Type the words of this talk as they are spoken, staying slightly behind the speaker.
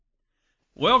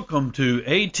Welcome to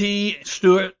A.T.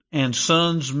 Stewart and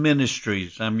Sons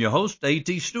Ministries. I'm your host,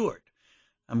 A.T. Stewart.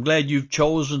 I'm glad you've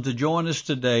chosen to join us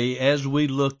today as we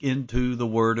look into the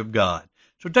Word of God.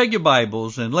 So take your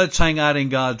Bibles and let's hang out in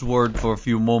God's Word for a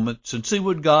few moments and see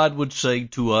what God would say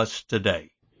to us today.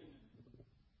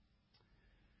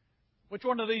 Which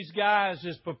one of these guys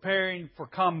is preparing for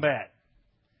combat?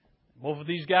 Both of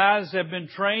these guys have been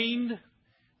trained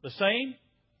the same.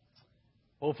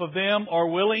 Both of them are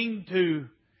willing to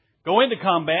go into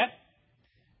combat.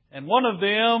 And one of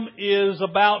them is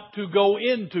about to go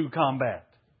into combat.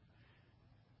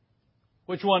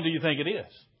 Which one do you think it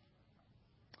is?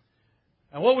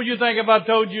 And what would you think if I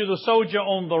told you the soldier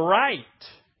on the right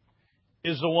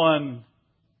is the one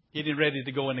getting ready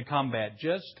to go into combat,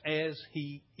 just as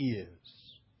he is?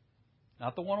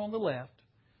 Not the one on the left,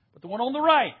 but the one on the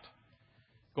right.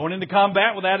 Going into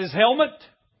combat without his helmet,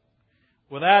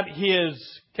 without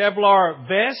his Kevlar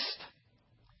vest,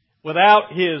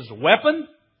 without his weapon.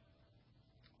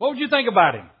 What would you think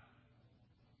about him?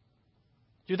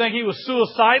 Do you think he was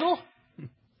suicidal?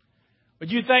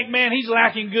 Would you think, man, he's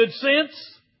lacking good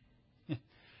sense?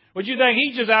 Would you think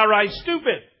he's just outright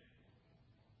stupid?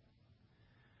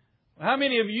 How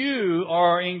many of you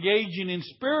are engaging in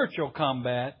spiritual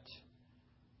combat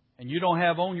and you don't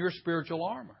have on your spiritual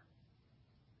armor?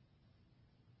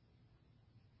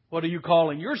 What are you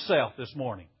calling yourself this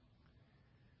morning?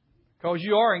 Because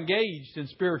you are engaged in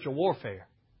spiritual warfare.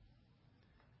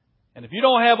 And if you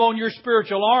don't have on your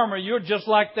spiritual armor, you're just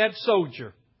like that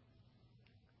soldier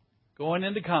going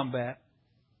into combat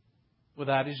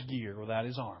without his gear, without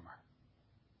his armor.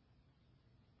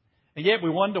 And yet we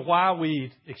wonder why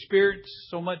we experience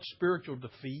so much spiritual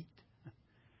defeat.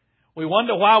 We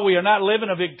wonder why we are not living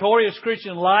a victorious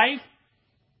Christian life.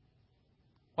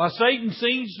 Why Satan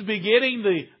seems to be getting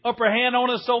the upper hand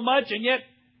on us so much, and yet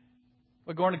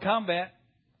we're going to combat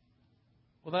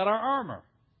without our armor,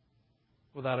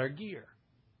 without our gear.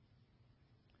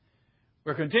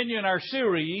 We're continuing our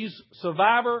series,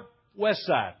 Survivor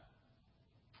Westside.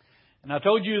 And I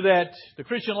told you that the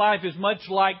Christian life is much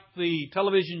like the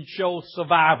television show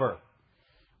Survivor,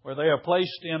 where they are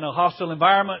placed in a hostile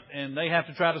environment and they have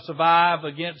to try to survive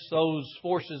against those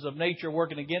forces of nature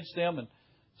working against them, and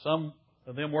some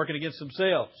of them working against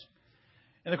themselves.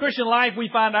 In the Christian life, we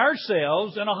find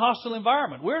ourselves in a hostile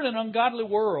environment. We're in an ungodly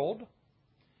world,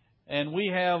 and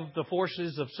we have the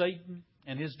forces of Satan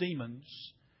and his demons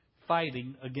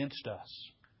fighting against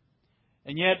us.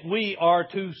 And yet we are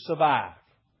to survive.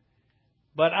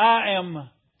 But I am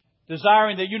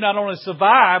desiring that you not only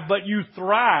survive, but you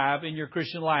thrive in your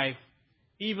Christian life,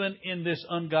 even in this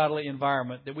ungodly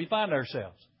environment that we find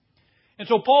ourselves. And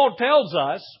so Paul tells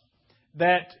us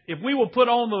that if we will put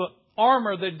on the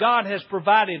armor that God has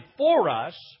provided for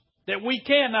us, that we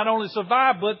can not only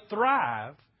survive but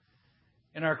thrive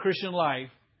in our Christian life,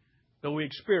 though we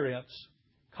experience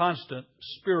constant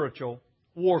spiritual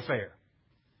warfare.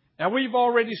 Now, we've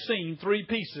already seen three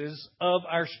pieces of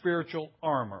our spiritual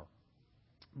armor.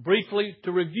 Briefly,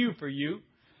 to review for you,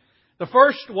 the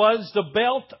first was the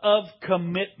belt of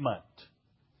commitment.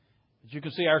 As you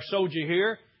can see, our soldier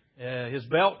here, his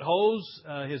belt holds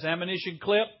his ammunition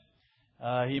clip.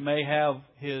 He may have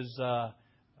his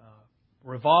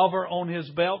revolver on his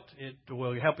belt. It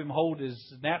will help him hold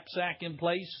his knapsack in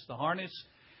place, the harness.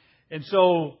 And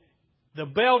so the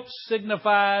belt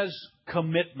signifies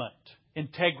commitment,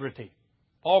 integrity.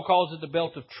 Paul calls it the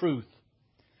belt of truth.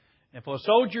 And for a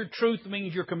soldier, truth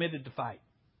means you're committed to fight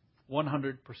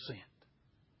 100%.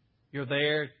 You're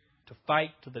there to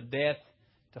fight to the death,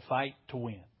 to fight to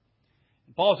win.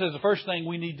 Paul says the first thing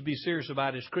we need to be serious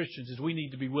about as Christians is we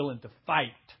need to be willing to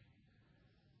fight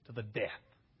to the death.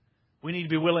 We need to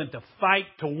be willing to fight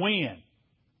to win.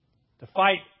 To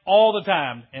fight all the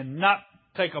time and not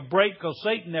take a break, because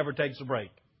Satan never takes a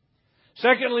break.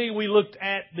 Secondly, we looked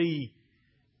at the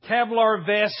Kevlar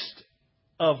vest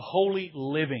of holy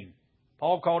living.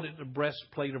 Paul called it the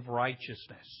breastplate of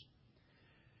righteousness.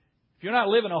 If you're not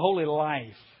living a holy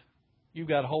life, you've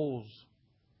got holes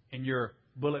in your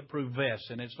bulletproof vest,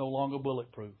 and it's no longer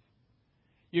bulletproof.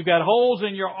 You've got holes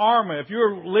in your armor. If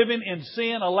you're living in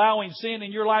sin, allowing sin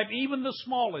in your life, even the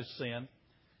smallest sin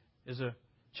is a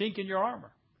chink in your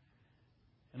armor.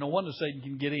 And no wonder Satan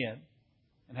can get in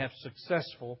and have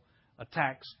successful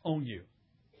attacks on you.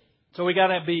 So we got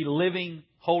to be living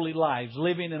holy lives,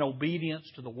 living in obedience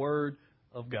to the Word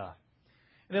of God.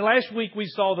 And then last week we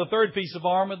saw the third piece of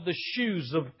armor, the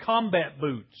shoes of combat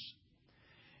boots.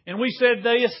 And we said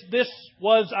this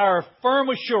was our firm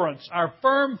assurance, our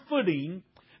firm footing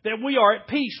that we are at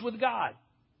peace with God.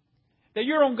 that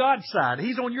you're on God's side.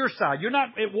 He's on your side. You're not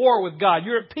at war with God.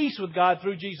 You're at peace with God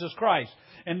through Jesus Christ.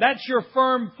 And that's your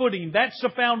firm footing. That's the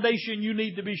foundation you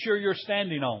need to be sure you're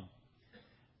standing on.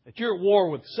 That you're at war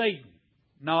with Satan,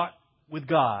 not with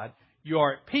God. You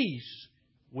are at peace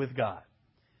with God.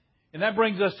 And that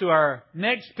brings us to our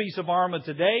next piece of armor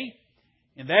today,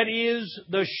 and that is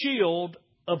the shield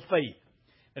of faith.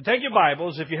 Now take your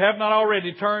Bibles, if you have not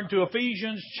already, turn to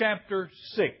Ephesians chapter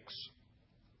 6.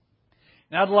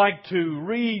 And I'd like to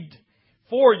read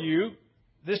for you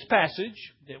this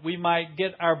passage that we might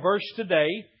get our verse today,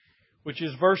 which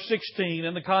is verse 16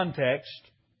 in the context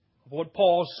of what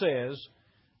Paul says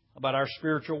about our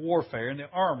spiritual warfare and the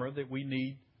armor that we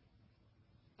need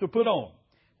to put on.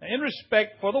 Now, in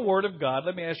respect for the Word of God,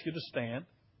 let me ask you to stand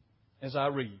as I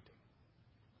read.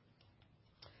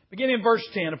 Beginning in verse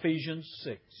 10, Ephesians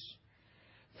 6.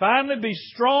 Finally, be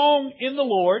strong in the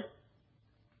Lord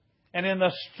and in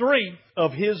the strength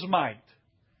of His might.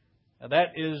 Now,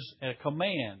 that is a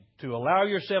command to allow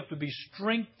yourself to be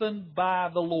strengthened by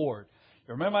the Lord.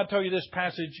 Remember I told you this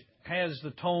passage has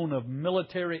the tone of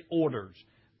military orders.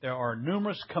 There are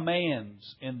numerous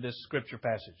commands in this Scripture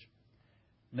passage.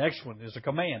 Next one is a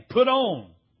command. Put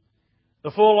on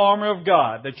the full armor of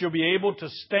God, that you'll be able to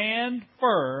stand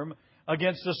firm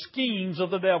against the schemes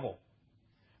of the devil.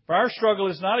 For our struggle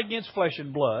is not against flesh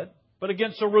and blood, but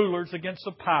against the rulers, against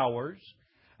the powers,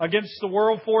 against the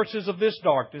world forces of this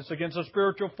darkness, against the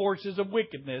spiritual forces of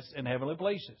wickedness in heavenly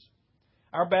places.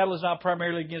 Our battle is not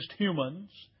primarily against humans,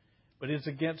 but it's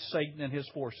against Satan and his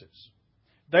forces.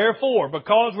 Therefore,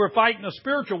 because we're fighting a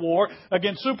spiritual war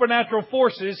against supernatural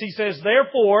forces, he says,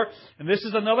 therefore, and this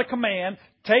is another command,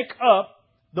 take up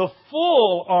the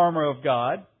full armor of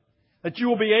God, that you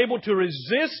will be able to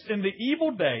resist in the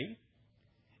evil day,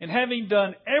 and having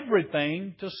done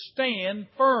everything, to stand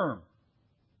firm.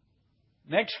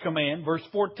 Next command, verse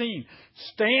 14.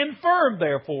 Stand firm,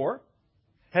 therefore,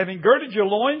 having girded your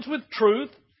loins with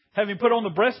truth, having put on the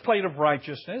breastplate of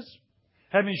righteousness,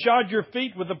 having shod your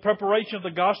feet with the preparation of the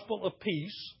gospel of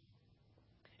peace,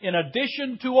 in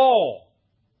addition to all,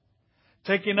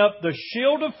 taking up the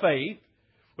shield of faith,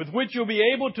 with which you'll be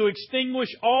able to extinguish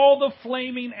all the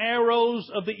flaming arrows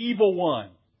of the evil one.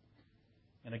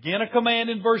 And again a command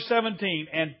in verse 17,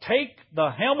 and take the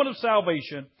helmet of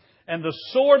salvation and the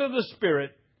sword of the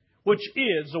Spirit, which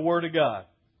is the Word of God.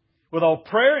 With all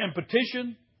prayer and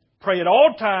petition, pray at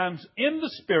all times in the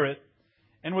Spirit,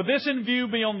 and with this in view,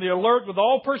 be on the alert with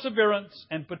all perseverance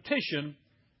and petition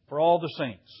for all the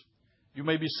saints. You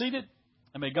may be seated,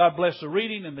 and may God bless the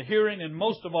reading and the hearing, and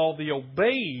most of all, the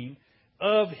obeying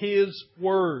of His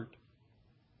Word.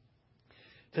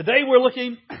 Today we're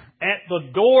looking at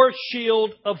the door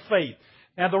shield of faith.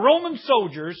 Now, the Roman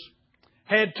soldiers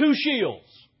had two shields.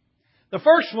 The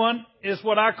first one is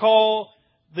what I call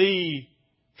the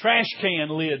trash can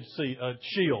lid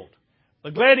shield,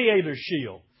 the gladiator's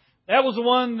shield. That was the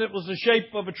one that was the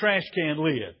shape of a trash can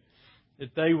lid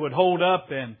that they would hold up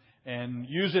and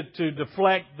use it to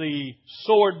deflect the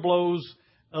sword blows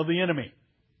of the enemy.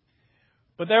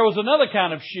 But there was another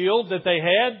kind of shield that they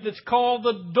had that's called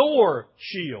the door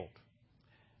shield.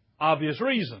 Obvious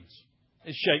reasons.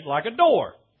 It's shaped like a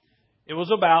door. It was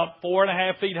about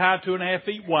 4.5 feet high, 2.5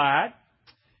 feet wide.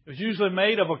 It was usually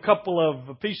made of a couple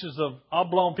of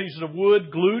oblong pieces of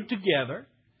wood glued together.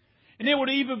 And it would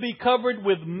either be covered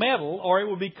with metal or it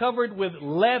would be covered with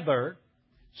leather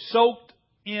soaked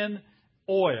in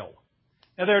oil.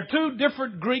 Now, there are two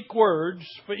different Greek words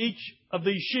for each of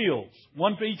these shields,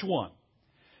 one for each one.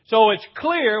 So it's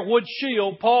clear what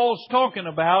shield Paul's talking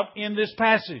about in this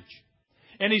passage.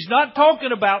 And he's not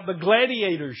talking about the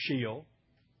gladiator's shield.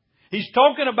 He's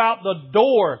talking about the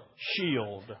door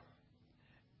shield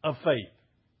of faith.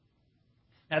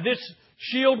 Now, this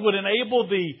shield would enable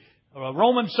the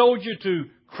Roman soldier to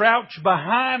crouch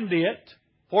behind it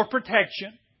for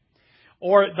protection,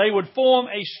 or they would form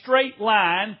a straight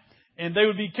line and they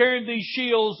would be carrying these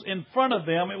shields in front of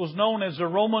them. It was known as the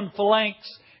Roman phalanx,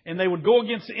 and they would go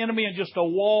against the enemy in just a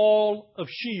wall of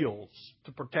shields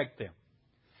to protect them.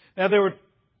 Now, there were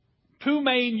two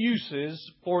main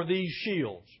uses for these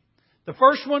shields. The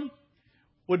first one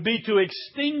would be to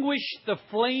extinguish the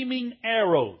flaming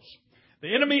arrows.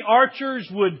 The enemy archers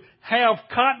would have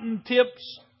cotton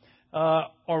tips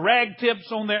or rag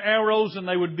tips on their arrows, and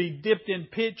they would be dipped in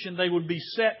pitch and they would be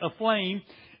set aflame.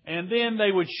 And then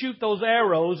they would shoot those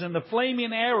arrows, and the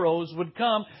flaming arrows would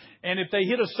come, and if they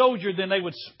hit a soldier, then they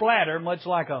would splatter, much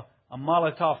like a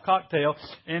Molotov cocktail,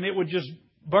 and it would just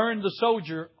burn the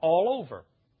soldier all over.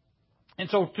 And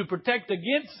so to protect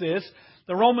against this,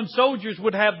 the Roman soldiers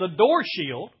would have the door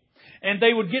shield, and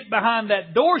they would get behind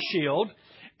that door shield,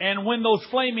 And when those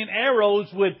flaming arrows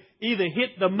would either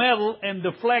hit the metal and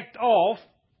deflect off,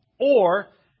 or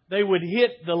they would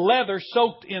hit the leather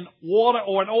soaked in water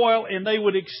or in oil, and they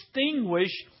would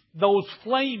extinguish those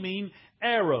flaming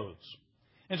arrows.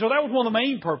 And so that was one of the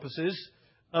main purposes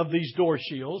of these door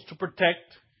shields, to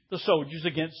protect the soldiers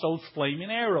against those flaming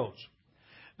arrows.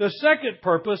 The second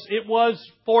purpose, it was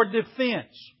for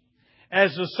defense.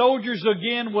 As the soldiers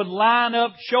again would line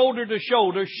up shoulder to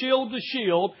shoulder, shield to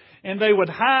shield, and they would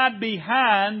hide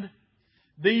behind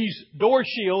these door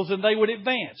shields and they would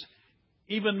advance.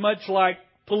 Even much like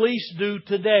police do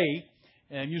today.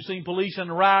 And you've seen police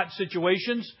in riot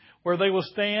situations where they will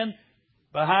stand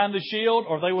behind the shield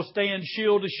or they will stand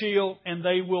shield to shield and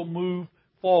they will move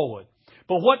forward.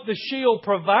 But what the shield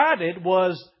provided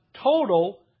was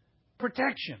total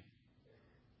protection.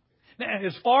 Now,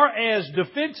 as far as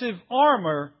defensive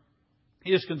armor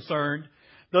is concerned,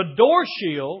 the door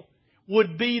shield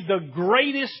would be the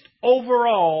greatest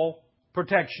overall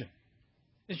protection.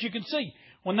 As you can see,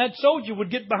 when that soldier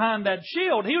would get behind that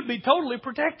shield, he would be totally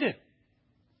protected.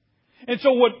 And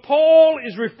so what Paul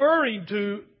is referring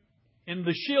to in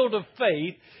the shield of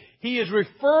faith, he is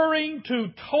referring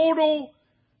to total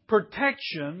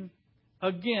protection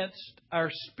against our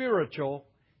spiritual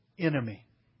enemy.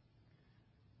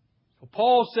 So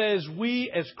Paul says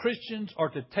we as Christians are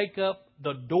to take up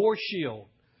the door shield,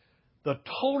 the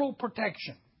total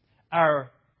protection,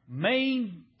 our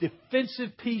main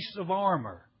defensive piece of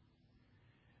armor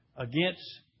against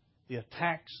the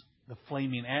attacks, the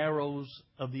flaming arrows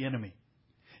of the enemy.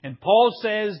 And Paul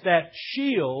says that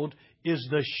shield is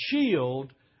the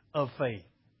shield of faith.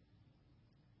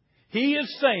 He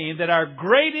is saying that our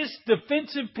greatest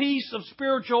defensive piece of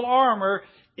spiritual armor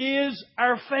is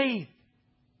our faith.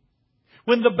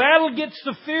 When the battle gets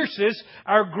the fiercest,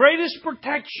 our greatest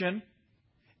protection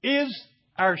is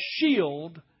our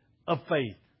shield of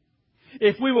faith.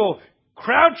 If we will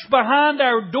crouch behind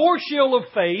our door shield of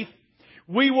faith,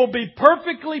 we will be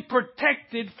perfectly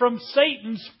protected from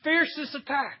Satan's fiercest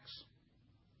attacks.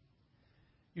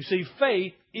 You see,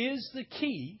 faith is the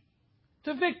key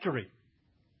to victory.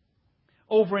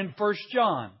 Over in 1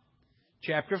 John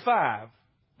chapter 5,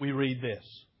 we read this.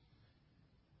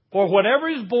 For whatever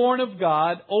is born of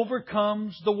God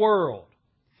overcomes the world.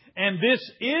 And this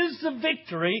is the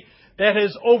victory that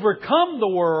has overcome the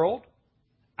world,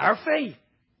 our faith.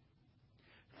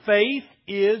 Faith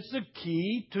is the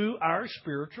key to our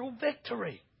spiritual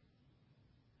victory.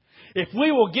 If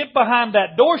we will get behind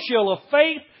that door shield of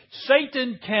faith,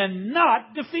 Satan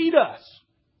cannot defeat us.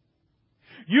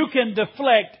 You can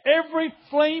deflect every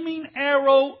flaming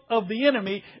arrow of the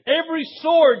enemy, every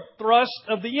sword thrust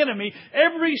of the enemy,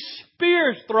 every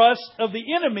spear thrust of the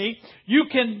enemy. You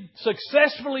can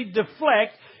successfully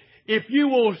deflect if you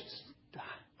will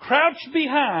crouch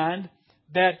behind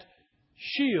that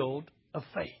shield of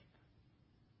faith.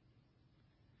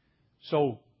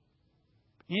 So,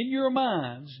 in your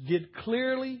minds, get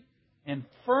clearly and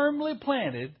firmly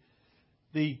planted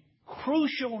the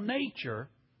crucial nature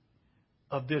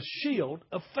of this shield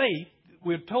of faith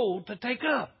we're told to take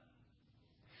up.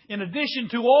 In addition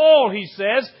to all, he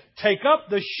says, take up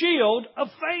the shield of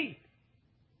faith.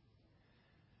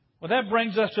 Well, that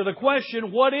brings us to the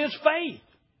question, what is faith?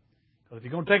 Because if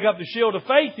you're going to take up the shield of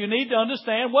faith, you need to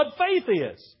understand what faith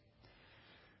is.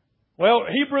 Well,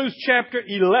 Hebrews chapter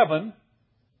 11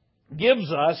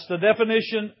 gives us the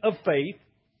definition of faith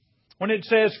when it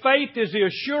says faith is the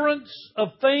assurance of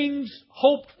things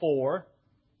hoped for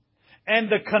and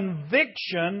the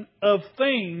conviction of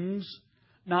things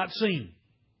not seen.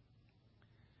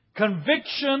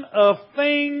 Conviction of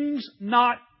things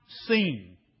not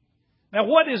seen. Now,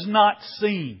 what is not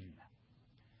seen?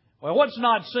 Well, what's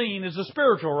not seen is the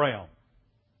spiritual realm.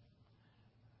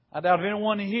 I doubt if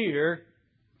anyone here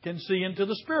can see into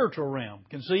the spiritual realm,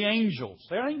 can see angels.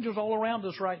 There are angels all around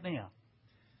us right now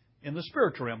in the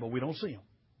spiritual realm, but we don't see them.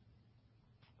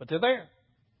 But they're there.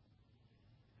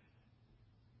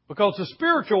 Because the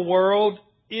spiritual world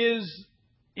is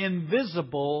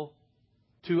invisible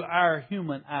to our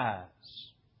human eyes.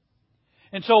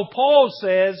 And so Paul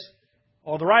says,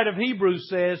 or the writer of Hebrews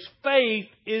says, faith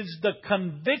is the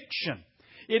conviction.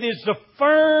 It is the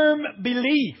firm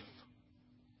belief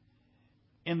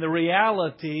in the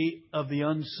reality of the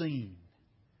unseen,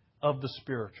 of the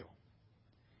spiritual.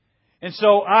 And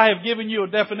so I have given you a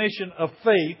definition of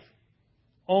faith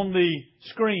on the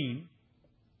screen.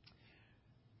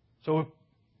 So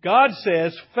God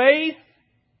says faith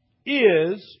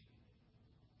is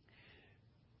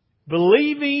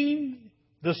believing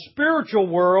the spiritual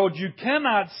world you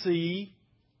cannot see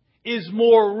is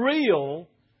more real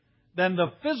than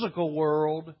the physical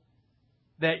world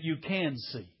that you can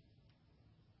see.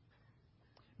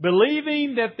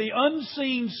 Believing that the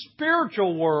unseen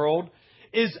spiritual world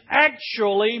is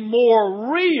actually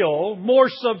more real, more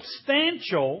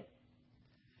substantial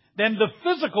than the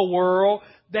physical world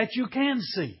that you can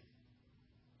see.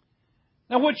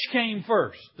 Now, which came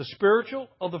first, the spiritual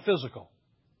or the physical?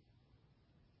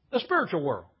 The spiritual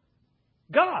world.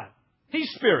 God. He's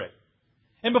Spirit.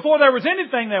 And before there was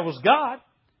anything, there was God.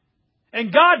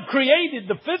 And God created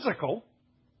the physical.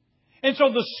 And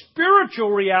so the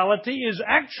spiritual reality is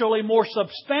actually more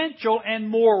substantial and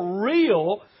more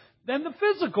real than the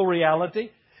physical reality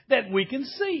that we can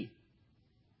see.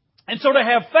 And so to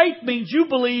have faith means you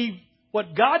believe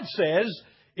what God says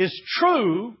is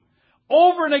true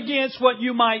over and against what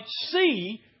you might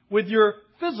see with your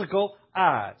physical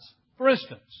eyes. For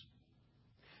instance,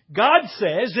 God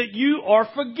says that you are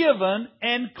forgiven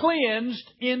and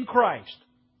cleansed in Christ.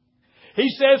 He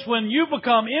says when you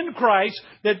become in Christ,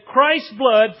 that Christ's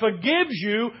blood forgives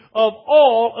you of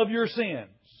all of your sins.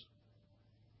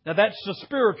 Now that's the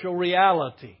spiritual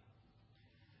reality.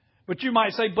 But you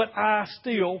might say, but I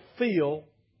still feel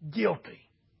guilty.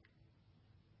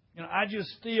 I just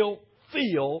still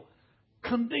feel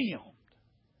condemned.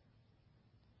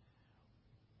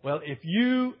 Well, if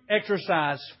you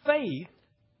exercise faith,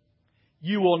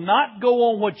 you will not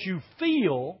go on what you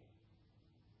feel,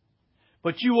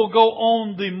 but you will go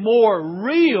on the more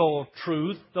real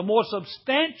truth, the more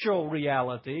substantial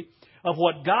reality of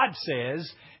what God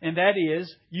says, and that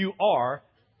is, you are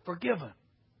forgiven.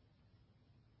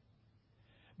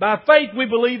 By faith, we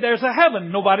believe there's a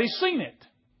heaven. Nobody's seen it.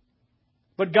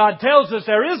 But God tells us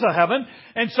there is a heaven,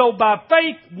 and so by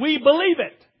faith, we believe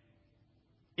it,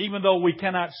 even though we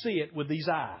cannot see it with these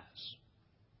eyes.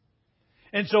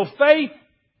 And so faith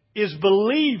is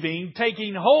believing,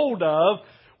 taking hold of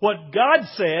what God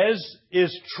says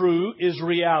is true, is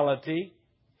reality,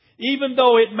 even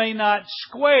though it may not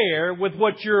square with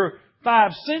what your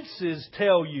five senses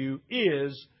tell you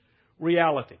is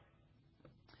reality.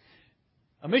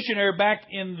 A missionary back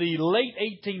in the late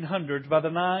 1800s by the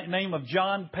name of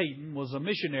John Peyton was a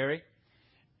missionary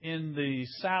in the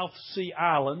South Sea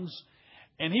Islands,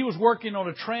 and he was working on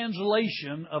a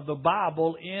translation of the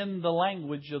Bible in the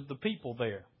language of the people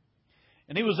there.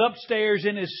 And he was upstairs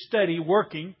in his study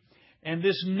working, and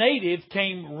this native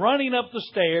came running up the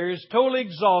stairs, totally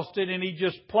exhausted, and he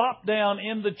just plopped down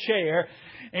in the chair,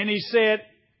 and he said,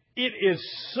 "It is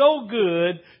so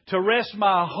good to rest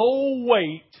my whole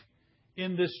weight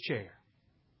in this chair."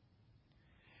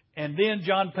 And then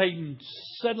John Peyton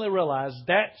suddenly realized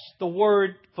that's the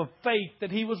word for faith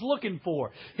that he was looking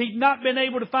for. He'd not been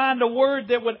able to find a word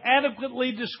that would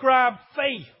adequately describe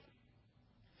faith,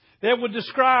 that would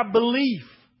describe belief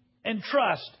and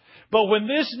trust. But when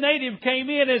this native came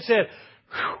in and said,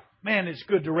 "Man, it's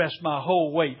good to rest my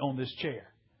whole weight on this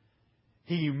chair,"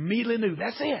 he immediately knew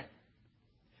that's it.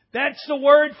 That's the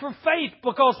word for faith,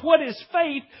 because what is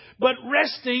faith but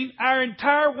resting our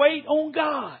entire weight on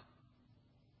God?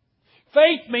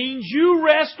 Faith means you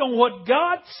rest on what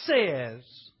God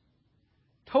says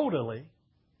totally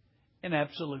and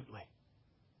absolutely.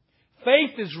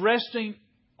 Faith is resting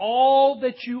all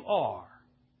that you are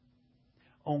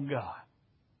on God.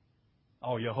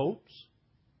 All your hopes,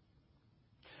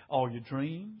 all your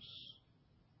dreams,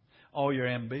 all your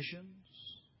ambitions,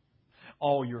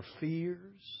 all your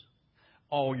fears,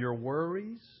 all your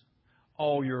worries,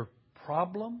 all your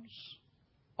problems,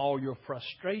 all your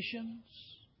frustrations,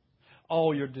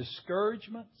 all your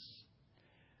discouragements,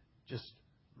 just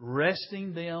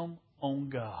resting them on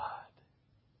God.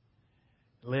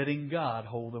 Letting God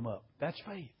hold them up. That's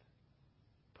faith.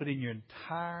 Putting your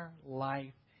entire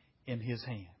life in His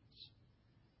hands.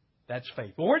 That's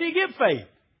faith. But where do you get faith?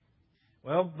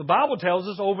 Well, the Bible tells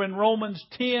us over in Romans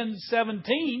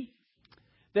 10:17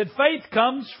 that faith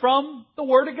comes from the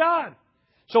Word of God.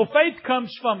 So faith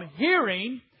comes from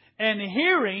hearing, and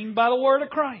hearing by the Word of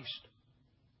Christ.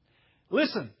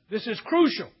 Listen, this is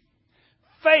crucial.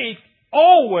 Faith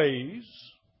always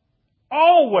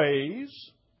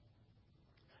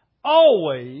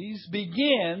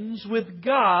begins with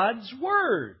God's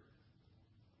Word.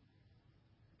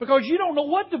 Because you don't know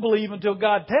what to believe until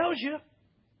God tells you.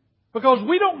 Because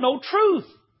we don't know truth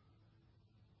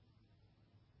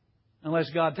unless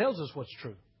God tells us what's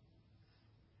true.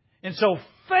 And so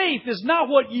faith is not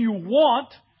what you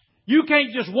want. You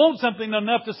can't just want something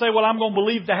enough to say, well, I'm going to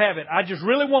believe to have it. I just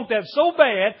really want that so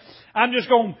bad, I'm just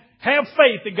going to have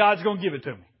faith that God's going to give it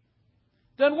to me.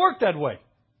 It doesn't work that way.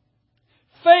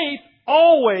 Faith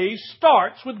always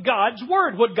starts with God's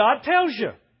Word, what God tells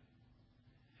you.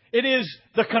 It is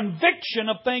the conviction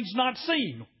of things not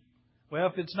seen. Well,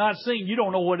 if it's not seen, you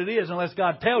don't know what it is unless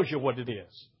God tells you what it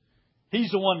is. He's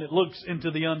the one that looks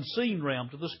into the unseen realm,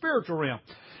 to the spiritual realm.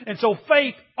 And so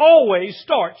faith always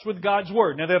starts with God's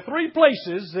Word. Now, there are three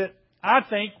places that I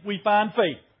think we find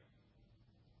faith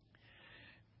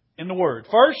in the Word.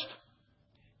 First,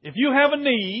 if you have a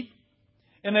need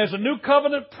and there's a new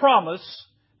covenant promise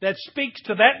that speaks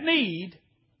to that need,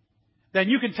 then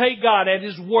you can take God at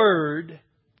His Word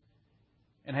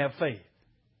and have faith.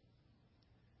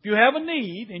 If you have a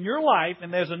need in your life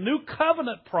and there's a new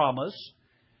covenant promise,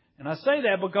 and I say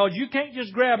that because you can't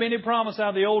just grab any promise out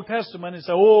of the Old Testament and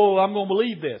say, oh, I'm going to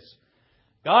believe this.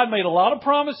 God made a lot of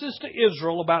promises to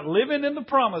Israel about living in the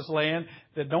promised land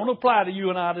that don't apply to you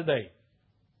and I today.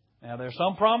 Now, there's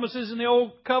some promises in the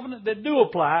Old Covenant that do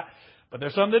apply, but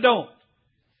there's some that don't.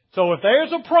 So if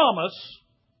there's a promise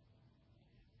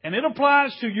and it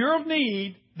applies to your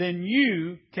need, then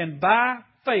you can, by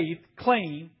faith,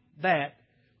 claim that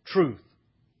truth.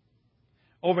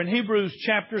 Over in Hebrews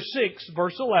chapter 6,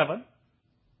 verse 11,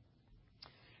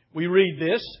 we read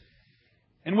this,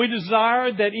 "And we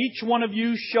desire that each one of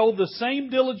you show the same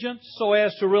diligence so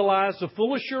as to realize the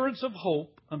full assurance of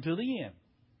hope until the end,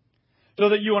 so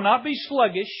that you will not be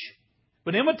sluggish,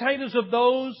 but imitators of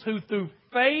those who through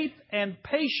faith and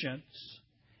patience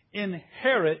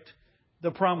inherit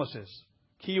the promises."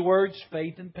 Key words,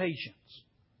 faith and patience.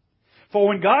 "For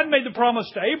when God made the promise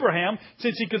to Abraham,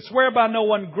 since He could swear by no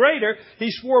one greater, He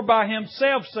swore by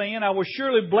Himself, saying, I will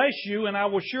surely bless you, and I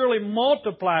will surely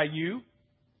multiply you.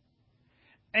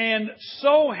 And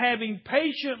so having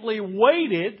patiently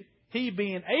waited, he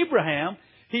being Abraham,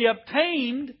 he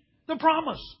obtained the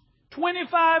promise."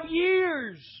 25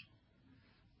 years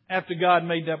after God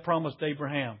made that promise to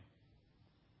Abraham,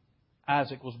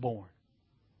 Isaac was born.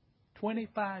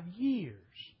 25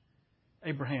 years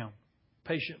Abraham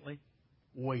patiently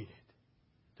waited.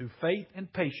 Through faith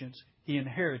and patience, he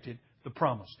inherited the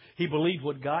promise. He believed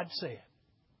what God said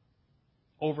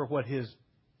over what his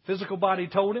physical body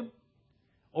told him,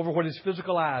 over what his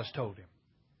physical eyes told him.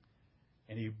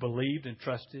 And he believed and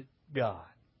trusted God.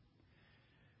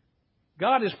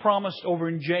 God has promised over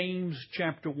in James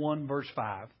chapter 1 verse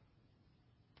 5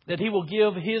 that He will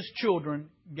give His children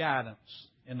guidance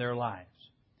in their lives.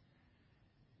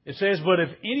 It says, "But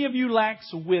if any of you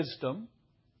lacks wisdom,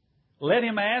 let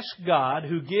him ask God,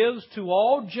 who gives to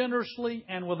all generously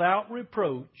and without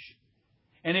reproach,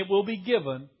 and it will be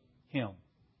given him."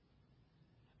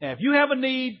 Now, if you have a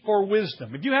need for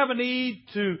wisdom, if you have a need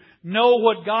to know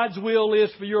what God's will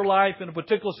is for your life in a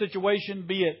particular situation,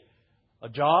 be it a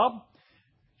job,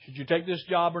 should you take this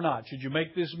job or not? Should you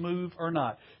make this move or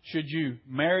not? Should you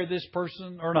marry this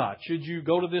person or not? Should you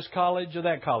go to this college or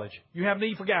that college? You have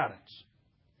need for guidance.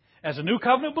 As a new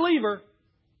covenant believer,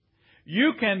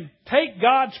 you can take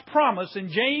God's promise in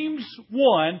James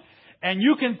 1 and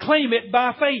you can claim it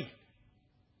by faith.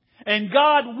 And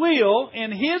God will,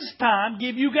 in His time,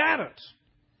 give you guidance.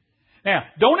 Now,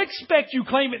 don't expect you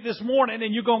claim it this morning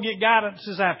and you're going to get guidance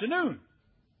this afternoon.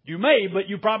 You may, but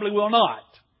you probably will not.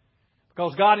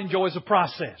 Because God enjoys the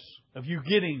process of you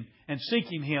getting and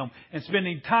seeking Him and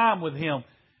spending time with Him.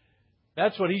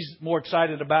 That's what He's more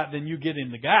excited about than you getting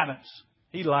the guidance.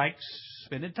 He likes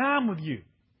spending time with you.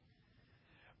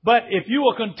 But if you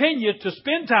will continue to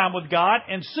spend time with God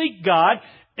and seek God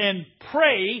and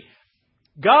pray,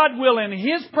 God will in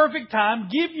His perfect time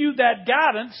give you that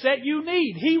guidance that you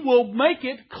need. He will make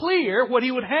it clear what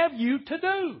He would have you to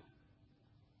do.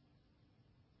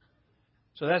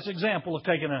 So that's an example of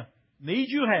taking a need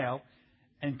you have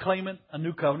and claiming a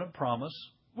new covenant promise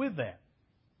with that.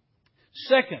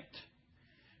 Second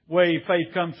way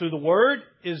faith comes through the Word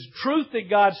is truth that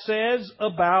God says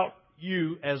about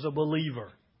you as a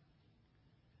believer.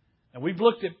 And we've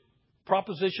looked at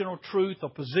propositional truth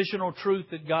or positional truth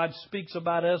that God speaks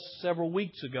about us several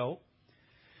weeks ago.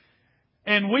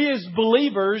 And we as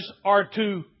believers are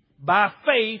to, by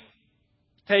faith,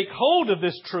 take hold of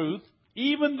this truth,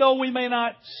 even though we may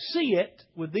not see it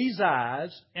with these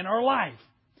eyes in our life.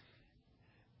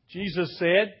 Jesus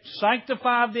said,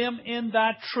 "Sanctify them in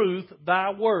Thy truth.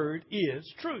 Thy word is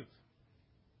truth."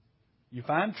 You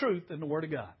find truth in the Word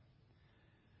of God.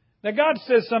 Now, God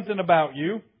says something about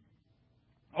you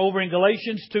over in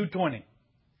Galatians 2:20.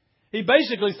 He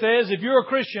basically says, if you're a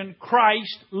Christian,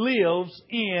 Christ lives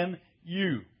in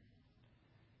you.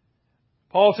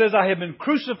 Paul says, "I have been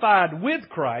crucified with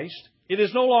Christ. It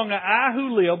is no longer I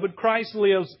who live, but Christ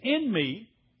lives in me.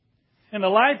 And the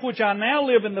life which I now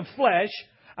live in the flesh,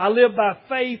 I live by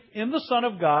faith in the Son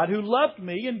of God who loved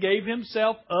me and gave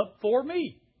Himself up for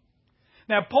me."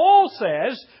 Now, Paul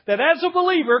says that as a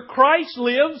believer, Christ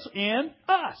lives in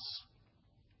us.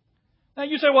 Now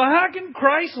you say, well, how can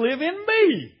Christ live in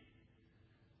me?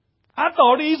 I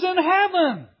thought He's in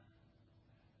heaven.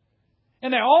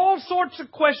 And there are all sorts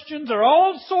of questions, there are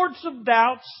all sorts of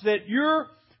doubts that your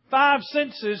five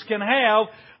senses can have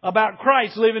about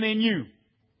Christ living in you.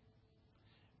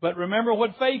 But remember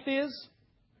what faith is?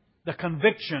 The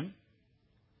conviction,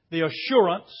 the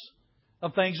assurance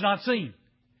of things not seen.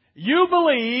 You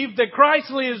believe that Christ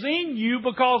lives in you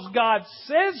because God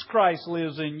says Christ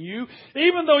lives in you,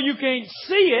 even though you can't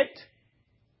see it,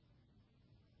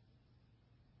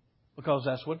 because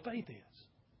that's what faith is.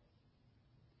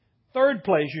 Third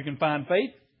place you can find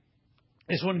faith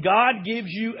is when God gives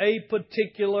you a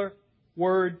particular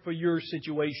word for your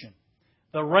situation.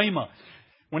 The rhema.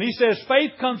 When He says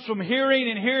faith comes from hearing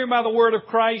and hearing by the word of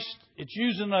Christ, it's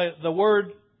using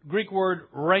the Greek word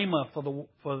rhema for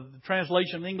the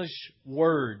translation in English,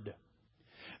 word.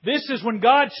 This is when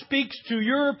God speaks to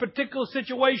your particular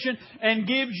situation and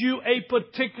gives you a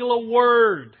particular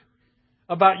word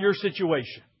about your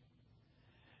situation.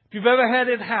 If you've ever had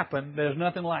it happen, there's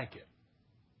nothing like it.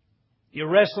 You're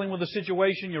wrestling with a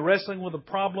situation, you're wrestling with a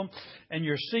problem, and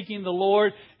you're seeking the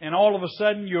Lord, and all of a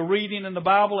sudden you're reading in the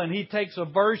Bible and He takes a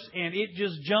verse and it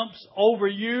just jumps over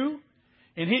you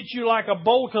and hits you like a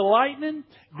bolt of lightning,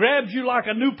 grabs you like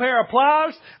a new pair of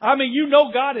pliers. I mean, you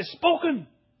know God has spoken.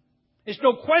 It's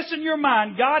no question in your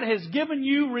mind. God has given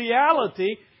you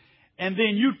reality, and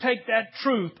then you take that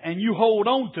truth and you hold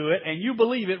on to it and you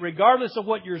believe it regardless of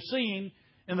what you're seeing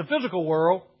in the physical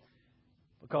world,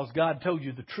 because God told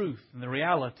you the truth and the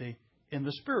reality in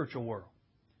the spiritual world.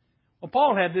 Well,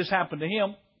 Paul had this happen to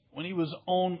him when he was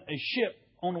on a ship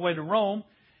on the way to Rome,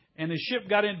 and his ship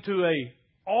got into a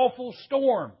awful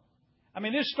storm. I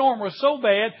mean, this storm was so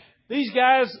bad, these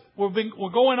guys were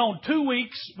going on 2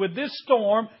 weeks with this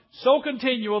storm, so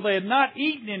continual, they had not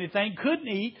eaten anything, couldn't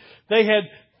eat. They had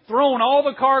thrown all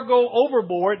the cargo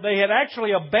overboard. They had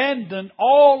actually abandoned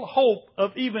all hope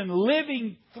of even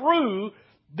living through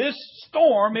this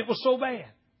storm. It was so bad.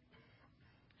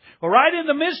 Well, right in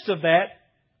the midst of that,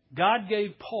 God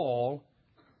gave Paul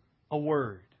a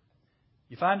word.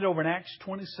 You find it over in Acts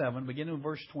 27, beginning with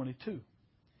verse 22.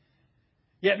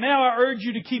 Yet now I urge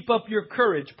you to keep up your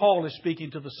courage, Paul is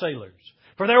speaking to the sailors.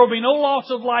 For there will be no loss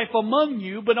of life among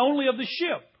you, but only of the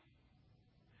ship.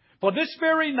 For this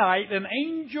very night an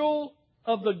angel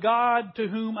of the God to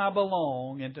whom I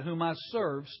belong and to whom I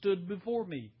serve stood before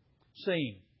me,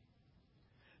 saying,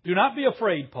 Do not be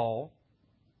afraid, Paul.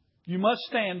 You must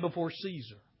stand before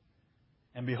Caesar.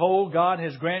 And behold, God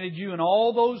has granted you and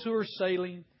all those who are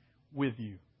sailing with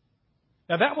you.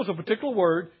 Now that was a particular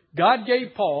word God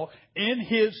gave Paul in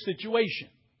his situation.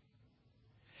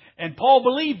 And Paul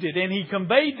believed it, and he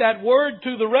conveyed that word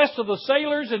to the rest of the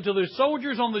sailors and to the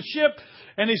soldiers on the ship.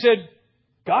 And he said,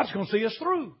 God's going to see us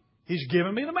through. He's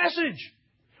given me the message.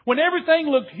 When everything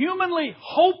looked humanly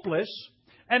hopeless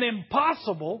and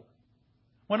impossible,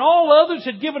 when all others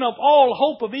had given up all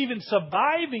hope of even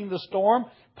surviving the storm,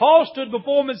 Paul stood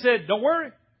before them and said, Don't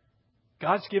worry.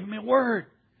 God's given me a word.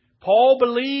 Paul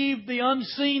believed the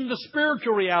unseen, the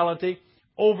spiritual reality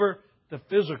over the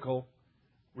physical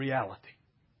reality.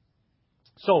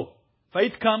 So,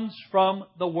 faith comes from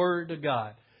the Word of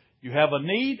God. You have a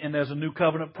need, and there's a new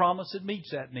covenant promise that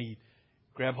meets that need.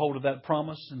 Grab hold of that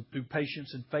promise and through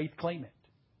patience and faith claim it.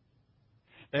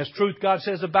 There's truth God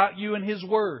says about you in His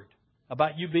Word,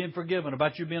 about you being forgiven,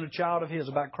 about you being a child of His,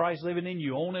 about Christ living in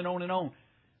you, on and on and on.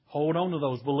 Hold on to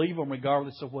those. Believe them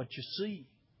regardless of what you see.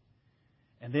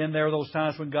 And then there are those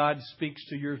times when God speaks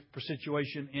to your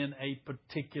situation in a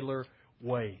particular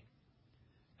way.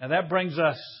 Now that brings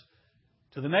us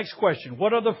to the next question.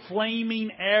 What are the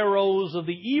flaming arrows of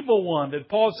the evil one that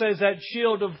Paul says that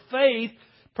shield of faith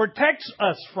protects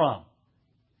us from?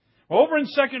 Well, over in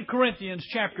 2 Corinthians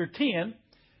chapter 10,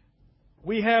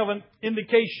 we have an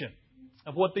indication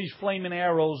of what these flaming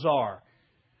arrows are.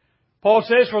 Paul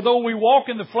says, For though we walk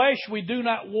in the flesh, we do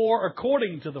not war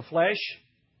according to the flesh.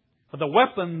 For the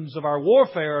weapons of our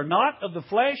warfare are not of the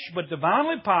flesh, but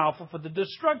divinely powerful for the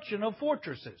destruction of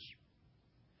fortresses.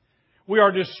 We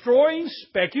are destroying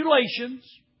speculations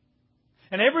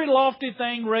and every lofty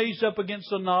thing raised up against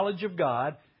the knowledge of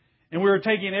God, and we are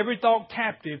taking every thought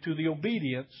captive to the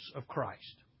obedience of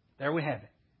Christ. There we have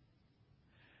it.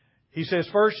 He says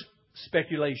first,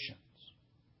 speculations.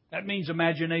 That means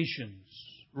imaginations,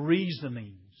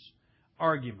 reasonings,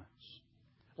 arguments.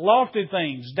 Lofty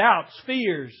things, doubts,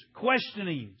 fears,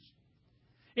 questionings.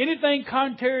 Anything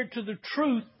contrary to the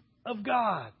truth of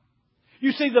God.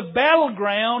 You see, the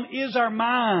battleground is our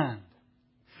mind.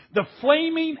 The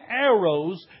flaming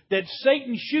arrows that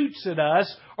Satan shoots at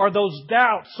us are those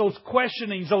doubts, those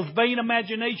questionings, those vain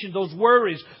imaginations, those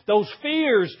worries, those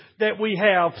fears that we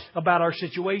have about our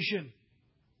situation.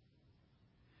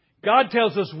 God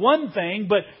tells us one thing,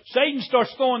 but Satan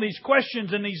starts throwing these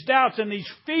questions and these doubts and these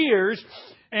fears,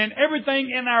 and everything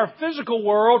in our physical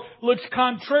world looks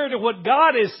contrary to what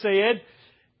God has said,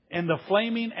 and the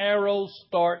flaming arrows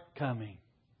start coming.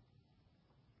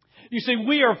 You see,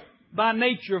 we are by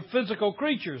nature physical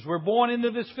creatures. We're born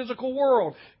into this physical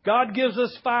world. God gives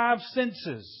us 5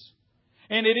 senses.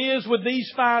 And it is with these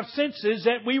 5 senses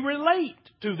that we relate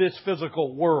to this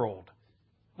physical world.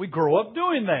 We grow up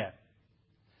doing that.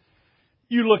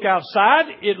 You look outside,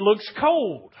 it looks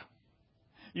cold.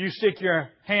 You stick your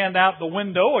hand out the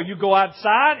window or you go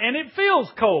outside and it feels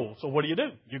cold. So what do?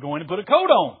 You go in and put a coat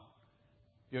on.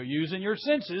 You're using your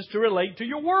senses to relate to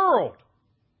your world.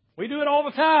 We do it all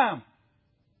the time.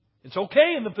 It's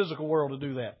okay in the physical world to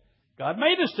do that. God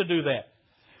made us to do that.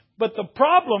 But the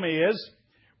problem is,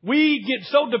 we get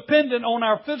so dependent on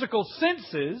our physical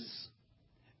senses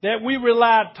that we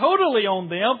rely totally on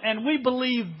them and we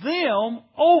believe them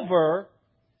over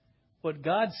what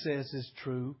God says is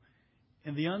true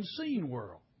in the unseen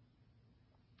world.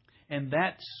 And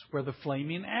that's where the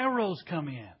flaming arrows come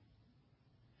in.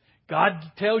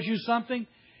 God tells you something,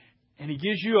 and He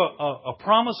gives you a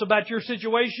promise about your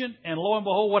situation, and lo and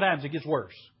behold, what happens? It gets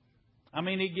worse. I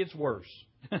mean, it gets worse.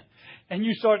 And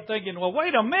you start thinking, well,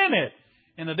 wait a minute.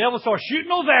 And the devil starts shooting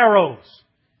those arrows.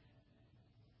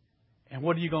 And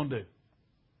what are you going to do?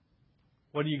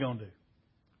 What are you going to do?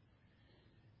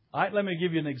 All right, let me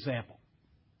give you an example.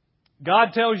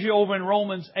 God tells you over in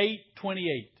Romans 8:28,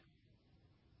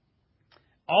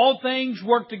 all things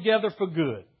work together for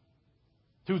good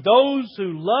to those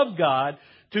who love God,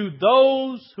 to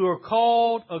those who are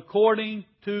called according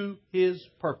to His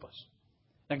purpose.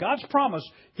 Now, God's promised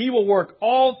He will work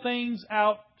all things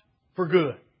out for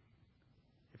good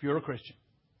if you're a Christian.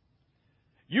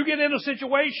 You get in a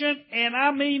situation, and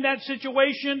I mean that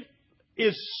situation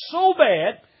is so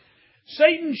bad,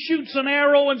 Satan shoots an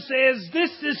arrow and says,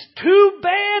 this is too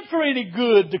bad for any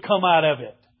good to come out of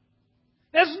it.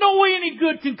 There's no way any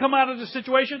good can come out of the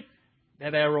situation.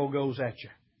 That arrow goes at you.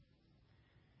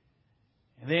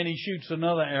 And then he shoots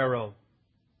another arrow.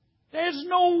 There's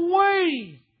no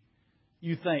way,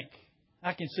 you think,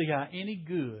 I can see how any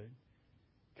good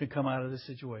could come out of this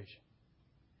situation.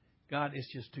 God,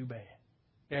 it's just too bad.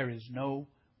 There is no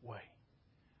way.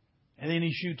 And then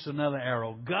he shoots another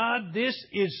arrow. God, this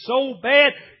is so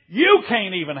bad, you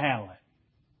can't even handle it.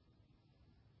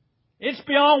 It's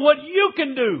beyond what you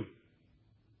can do.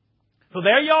 So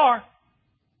there you are,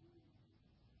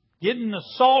 getting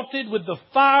assaulted with the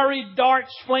fiery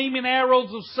darts, flaming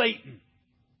arrows of Satan.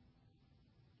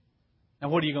 Now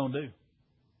what are you going to do?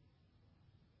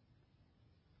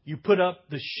 You put up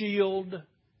the shield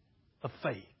of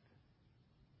faith.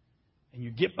 And you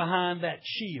get behind that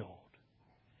shield.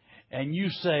 And you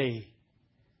say,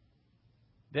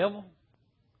 devil,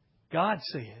 God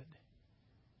said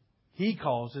He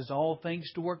causes all things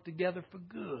to work together for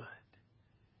good.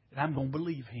 And I'm going to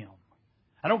believe Him.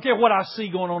 I don't care what I see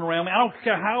going on around me. I don't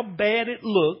care how bad it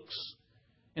looks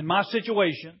in my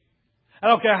situation. I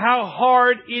don't care how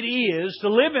hard it is to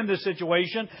live in this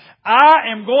situation.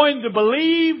 I am going to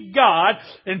believe God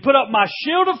and put up my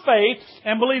shield of faith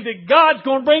and believe that God's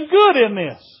going to bring good in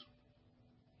this.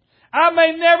 I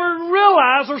may never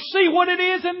realize or see what it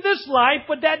is in this life,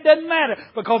 but that doesn't matter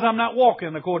because I'm not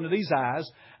walking according to these eyes.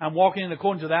 I'm walking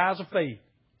according to the eyes of faith.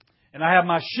 And I have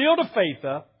my shield of faith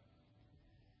up,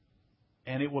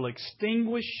 and it will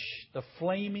extinguish the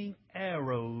flaming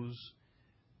arrows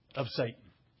of Satan.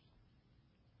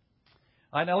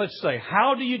 All right, now let's say,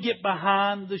 how do you get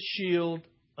behind the shield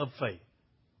of faith?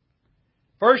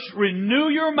 First, renew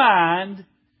your mind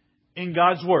in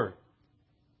God's Word.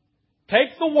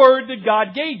 Take the Word that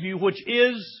God gave you, which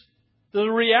is the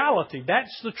reality.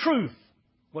 That's the truth,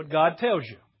 what God tells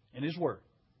you in His Word.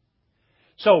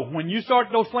 So, when you start,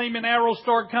 those flaming arrows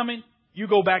start coming, you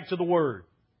go back to the Word.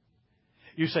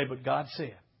 You say, but God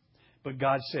said. But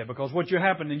God said. Because what you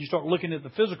happen, and you start looking at the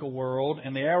physical world,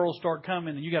 and the arrows start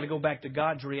coming, and you got to go back to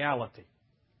God's reality.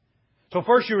 So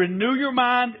first, you renew your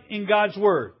mind in God's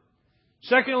Word.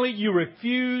 Secondly, you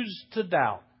refuse to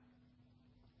doubt.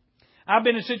 I've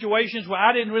been in situations where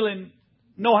I didn't really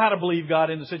know how to believe God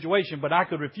in the situation, but I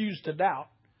could refuse to doubt.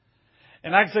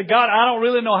 And I could say, God, I don't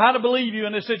really know how to believe you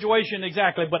in this situation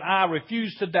exactly, but I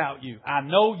refuse to doubt you. I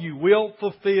know you will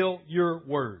fulfill your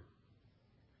word.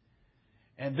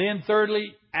 And then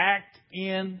thirdly, act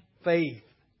in faith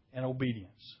and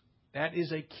obedience. That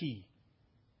is a key.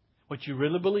 What you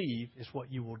really believe is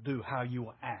what you will do, how you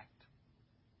will act.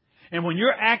 And when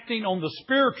you're acting on the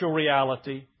spiritual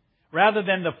reality rather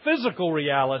than the physical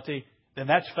reality, then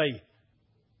that's faith.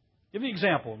 Give you an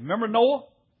example. Remember Noah?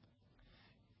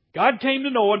 God came to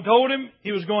Noah and told him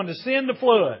He was going to send the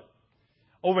flood.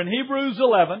 Over in Hebrews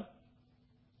 11,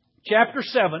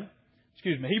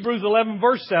 Hebrews 11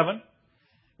 verse 7,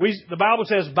 the Bible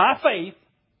says, by faith,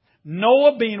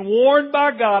 Noah being warned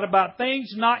by God about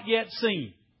things not yet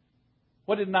seen.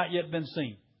 What had not yet been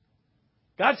seen?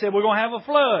 God said we're going to have a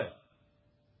flood.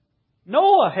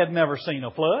 Noah had never seen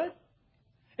a flood.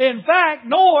 In fact,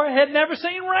 Noah had never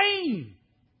seen rain.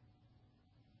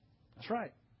 That's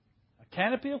right. A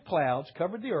canopy of clouds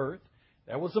covered the earth.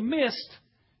 There was a mist.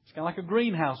 It's kind of like a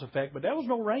greenhouse effect, but there was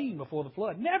no rain before the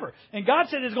flood. Never. And God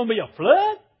said there's going to be a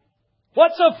flood?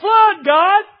 What's a flood,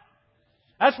 God?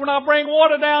 That's when I bring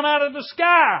water down out of the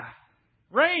sky.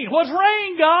 Rain. What's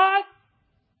rain, God?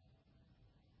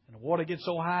 And the water gets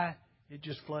so high, it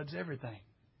just floods everything.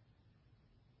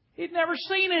 He'd never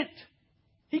seen it.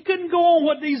 He couldn't go on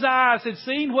what these eyes had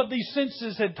seen, what these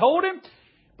senses had told him,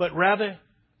 but rather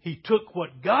he took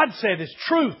what God said is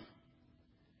truth,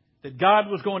 that God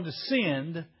was going to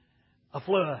send a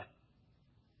flood.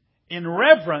 In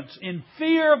reverence, in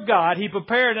fear of God, he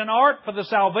prepared an ark for the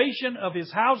salvation of his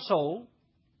household,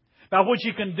 by which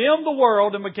he condemned the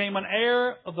world and became an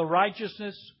heir of the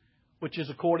righteousness which is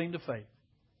according to faith.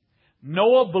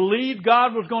 Noah believed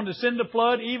God was going to send a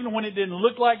flood even when it didn't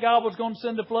look like God was going to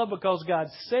send a flood, because God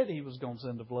said He was going to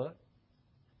send a flood.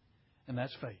 And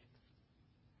that's faith.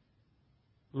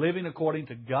 Living according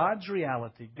to God's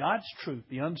reality, God's truth,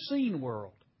 the unseen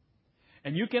world.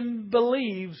 And you can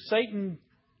believe Satan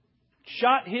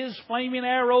shot his flaming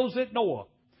arrows at Noah.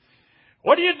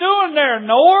 What are you doing there,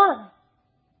 Noah?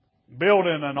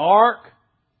 Building an ark.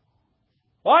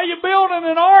 Why are you building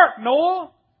an ark,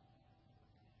 Noah?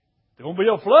 There's going to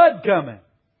be a flood coming.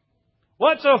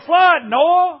 What's a flood,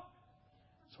 Noah?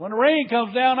 It's when the rain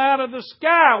comes down out of the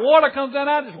sky. Water comes down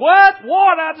out of the sky. What?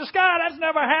 Water out of the sky? That's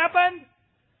never happened.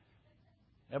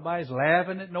 Everybody's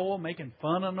laughing at Noah, making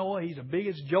fun of Noah. He's the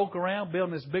biggest joke around,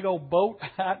 building this big old boat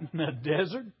out in the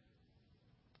desert.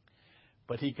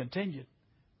 But he continued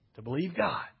to believe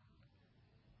God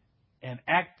and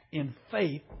act in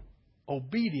faith,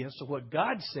 obedience to what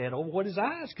God said over what his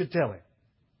eyes could tell him.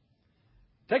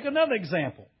 Take another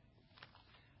example.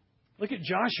 Look at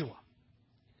Joshua.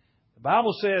 The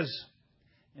Bible says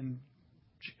in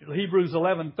Hebrews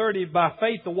 11:30, by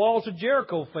faith the walls of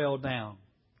Jericho fell down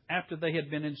after they had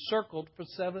been encircled for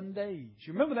 7 days.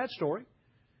 You remember that story?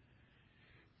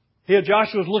 Here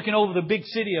Joshua was looking over the big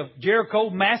city of Jericho,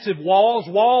 massive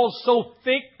walls so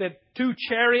thick that 2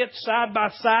 chariots side by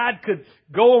side could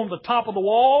go on the top of the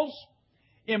walls.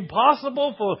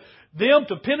 Impossible for them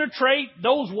to penetrate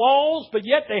those walls, but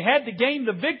yet they had to gain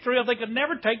the victory or they could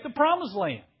never take the promised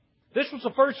land. This was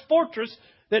the first fortress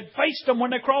that faced them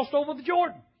when they crossed over the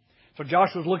Jordan. So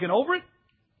Joshua was looking over it.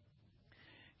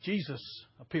 Jesus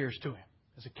appears to him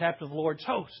as a captain of the Lord's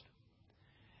host.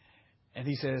 And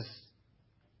he says,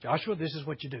 Joshua, this is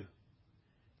what you do.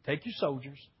 Take your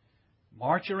soldiers,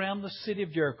 march around the city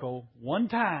of Jericho one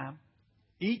time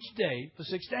each day for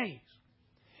 6 days.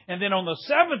 And then on the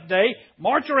 7th day,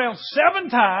 march around 7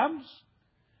 times,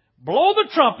 blow the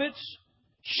trumpets,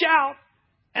 shout,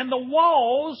 and the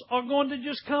walls are going to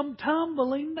just come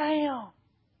tumbling down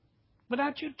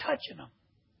without you touching them.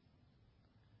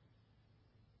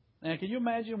 Now, can you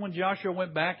imagine when Joshua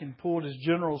went back and pulled his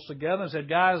generals together and said,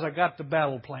 guys, I got the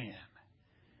battle plan.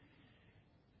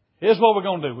 Here's what we're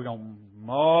going to do. We're going to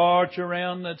march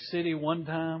around that city one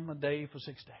time a day for 6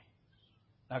 days.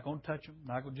 Not going to touch them.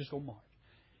 Not going to just go march.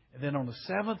 And then on the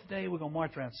 7th day, we're going to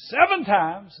march around 7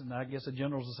 times. And I guess the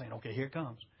generals are saying, okay, here it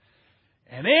comes.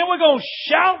 And then we're going to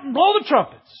shout and blow the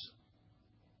trumpets.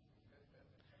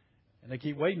 And they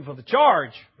keep waiting for the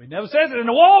charge. But he never says it. And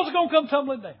the walls are going to come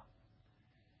tumbling down.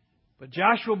 But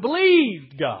Joshua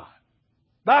believed God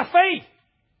by faith.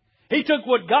 He took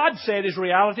what God said is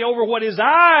reality over what his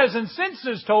eyes and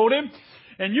senses told him.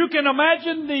 And you can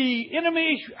imagine the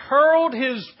enemy hurled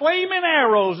his flaming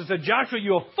arrows and said, Joshua,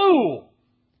 you're a fool.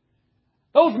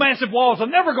 Those massive walls are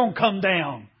never going to come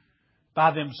down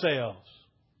by themselves.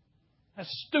 That's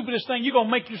the stupidest thing. You're going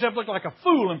to make yourself look like a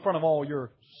fool in front of all your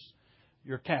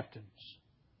captains.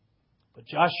 But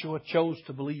Joshua chose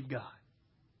to believe God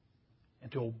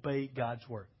and to obey God's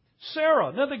word. Sarah,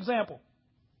 another example.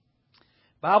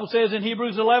 The Bible says in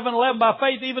Hebrews 11:11, by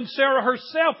faith even Sarah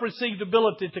herself received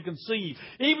ability to conceive,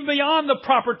 even beyond the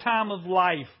proper time of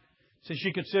life, since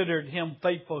she considered him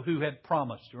faithful who had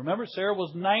promised. Remember, Sarah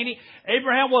was 90.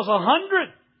 Abraham was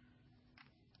 100.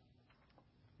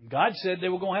 God said they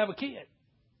were going to have a kid.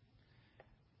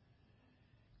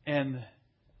 And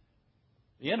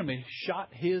the enemy shot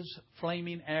his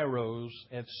flaming arrows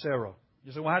at Sarah.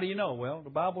 You say, well, how do you know? Well, the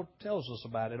Bible tells us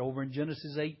about it over in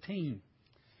Genesis 18.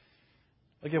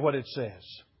 Look at what it says.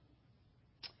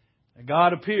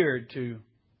 God appeared to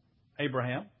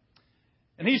Abraham,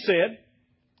 and He said,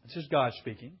 this is God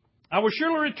speaking, I will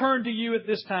surely return to you at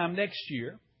this time next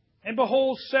year, and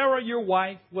behold, Sarah your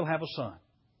wife will have a son.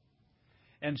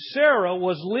 And Sarah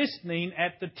was listening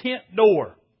at the tent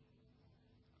door,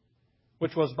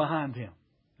 which was behind him.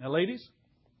 Now, ladies,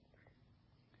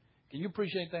 can you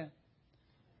appreciate that?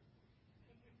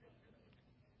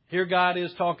 Here God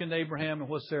is talking to Abraham, and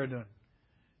what's Sarah doing?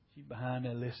 She's behind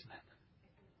there listening.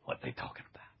 What are they talking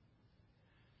about?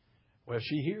 Well,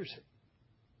 she hears it.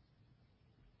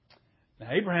 Now,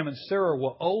 Abraham and Sarah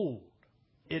were old,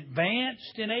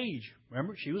 advanced in age.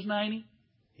 Remember, she was 90,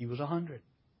 he was 100.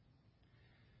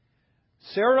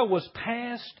 Sarah was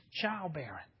past childbearing.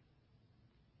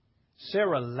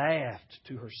 Sarah laughed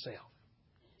to herself,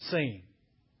 saying,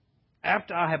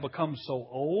 after I have become so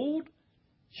old,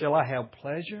 shall I have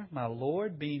pleasure, my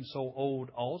Lord, being so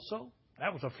old also?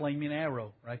 That was a flaming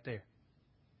arrow right there.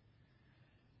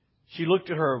 She looked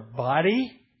at her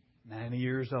body, 90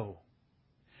 years old.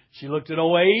 She looked at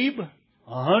old Abe,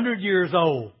 100 years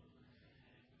old.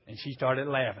 And she started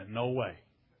laughing. No way.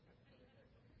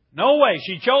 No way.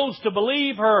 She chose to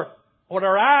believe what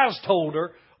her eyes told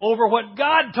her over what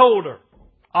God told her.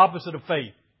 Opposite of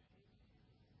faith.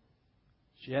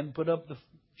 She hadn't put up the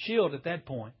shield at that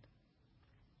point.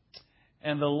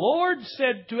 And the Lord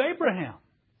said to Abraham,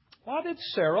 why did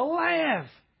Sarah laugh,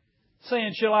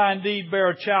 saying, shall I indeed bear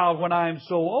a child when I am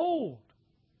so old?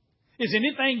 Is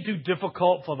anything too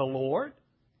difficult for the Lord?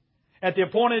 At the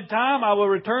appointed time I will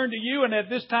return to you, and at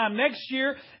this time next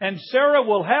year, and Sarah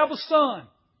will have a son.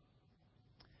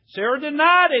 Sarah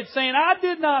denied it, saying, I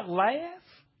did not laugh,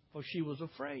 for she was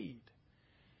afraid.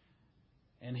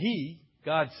 And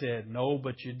God said, no,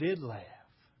 but you did laugh.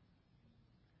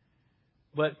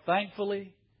 But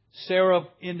thankfully, Sarah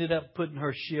ended up putting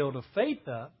her shield of faith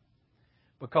up,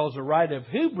 because the writer of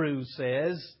Hebrews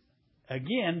says,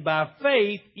 again, by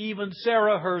faith, even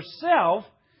Sarah herself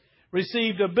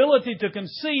received ability to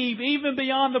conceive even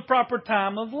beyond the proper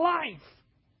time of life,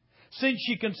 since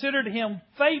she considered Him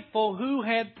faithful who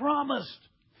had promised.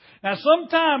 Now,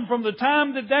 sometime from the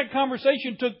time that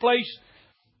conversation took place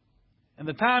and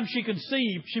the time she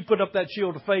conceived, she put up that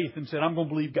shield of faith and said, I'm going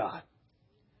to believe God.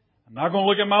 I'm not going to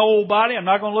look at my old body. I'm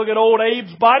not going to look at old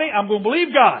Abe's body. I'm going to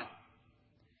believe God.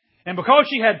 And because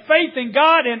she had faith in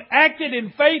God and acted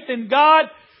in faith in God,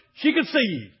 she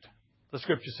conceived, the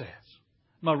Scripture says,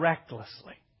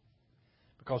 miraculously.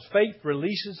 Because faith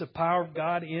releases the power of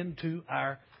God into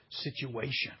our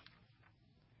situation.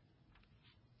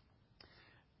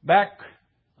 Back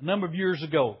a number of years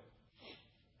ago,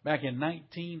 back in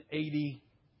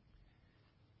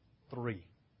 1983,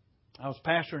 I was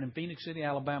pastoring in Phoenix City,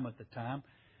 Alabama at the time,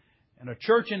 and a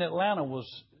church in Atlanta was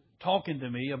talking to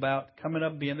me about coming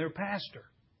up and being their pastor.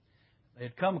 They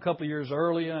had come a couple of years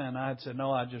earlier, and I had said,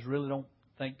 no, I just really don't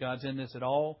think God's in this at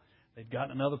all. They'd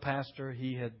gotten another pastor.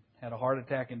 He had had a heart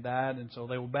attack and died, and so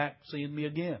they were back seeing me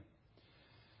again.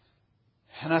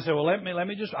 And I said, well, let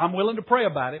me just, I'm willing to pray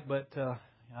about it, but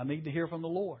I need to hear from the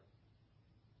Lord.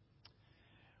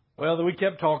 Well, we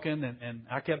kept talking, and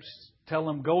I kept telling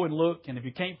them, go and look, and if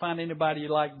you can't find anybody you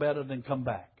like better, then come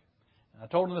back. I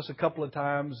told them this a couple of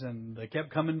times, and they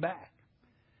kept coming back.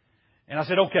 And I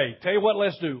said, okay, tell you what,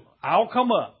 let's do. I'll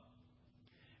come up,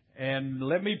 and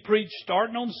let me preach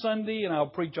starting on Sunday, and I'll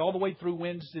preach all the way through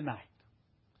Wednesday night.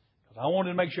 Because I wanted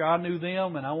to make sure I knew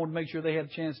them, and I wanted to make sure they had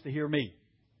a chance to hear me.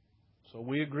 So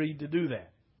we agreed to do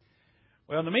that.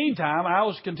 Well, in the meantime, I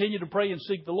was continuing to pray and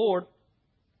seek the Lord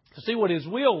to see what His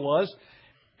will was.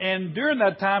 And during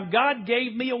that time, God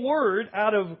gave me a word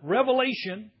out of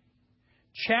Revelation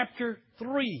chapter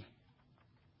 3,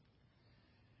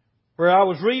 where I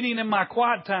was reading in my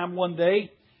quiet time one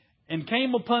day and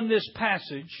came upon this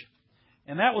passage.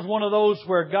 And that was one of those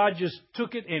where God just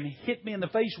took it and hit me in the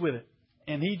face with it.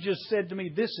 And He just said to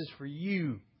me, this is for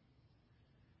you.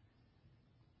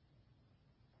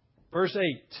 Verse 8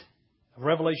 of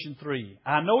Revelation 3.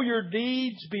 I know your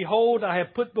deeds. Behold, I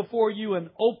have put before you an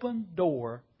open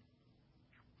door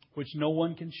which no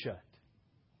one can shut.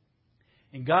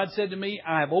 And God said to me,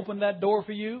 I have opened that door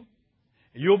for you.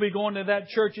 You'll be going to that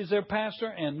church as their pastor,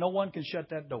 and no one can shut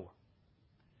that door.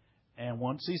 And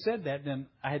once He said that, then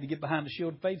I had to get behind the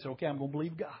shield of faith and say, okay, I'm going to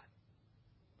believe God.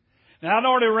 Now, I'd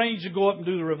already arranged to go up and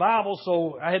do the revival,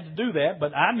 so I had to do that.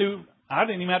 But I knew I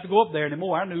didn't even have to go up there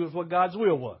anymore. I knew it was what God's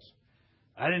will was.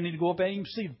 I didn't need to go up there and even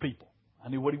see the people. I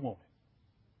knew what He wanted.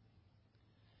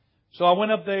 So I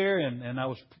went up there and I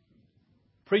was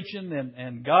preaching,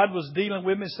 and God was dealing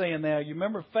with me saying, now, you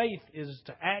remember, faith is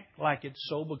to act like it's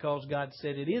so because God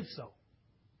said it is so,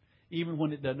 even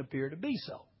when it doesn't appear to be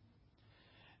so.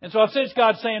 And so I sensed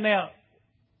God saying, now,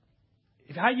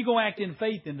 how are you going to act in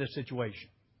faith in this situation?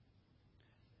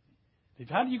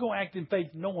 How do you go act in faith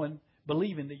knowing,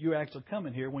 believing that you're actually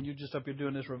coming here when you're just up here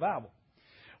doing this revival?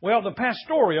 Well, the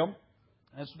pastorium,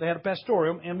 they had a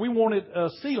pastorium, and we wanted a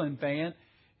ceiling fan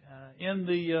in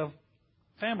the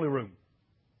family room.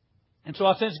 And so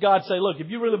I sensed God say, look, if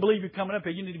you really believe you're coming up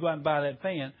here, you need to go out and buy that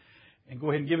fan and go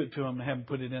ahead and give it to them and have them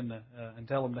put it in and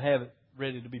tell them to have it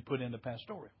ready to be put in the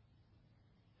pastorium.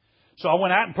 So I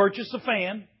went out and purchased a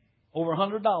fan, over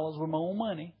 $100 with my own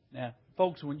money. Now,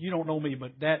 folks, when you don't know me,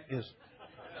 but that's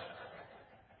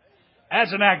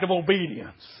an act of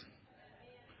obedience.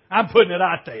 I'm putting it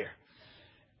out there.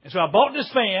 And so I bought this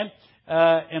fan,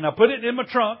 and I put it in my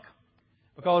trunk.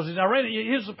 Because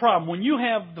here's the problem. When you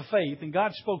have the faith and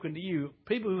God's spoken to you,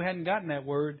 people who hadn't gotten that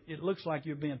word, it looks like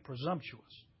you're being presumptuous.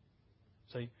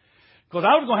 See? Because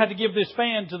I was going to have to give this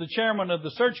fan to the chairman of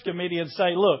the search committee and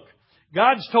say, look,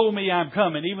 God's told me I'm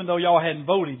coming, even though y'all hadn't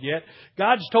voted yet.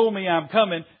 God's told me I'm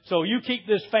coming, so you keep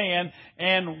this fan,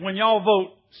 and when y'all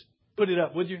vote, put it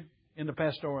up, would you, in the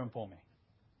pastorium for me?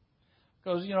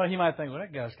 Because, he might think, well,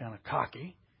 that guy's kind of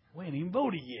cocky. We ain't even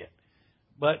voted yet.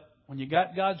 But when you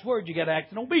got God's Word, you got to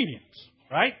act in obedience,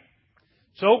 right?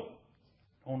 So,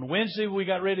 on Wednesday, we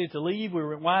got ready to leave. We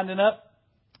were winding up.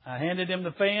 I handed him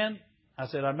the fan. I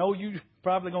said, I know you're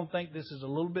probably going to think this is a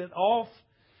little bit off.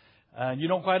 You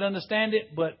don't quite understand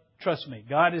it, but trust me.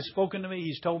 God has spoken to me.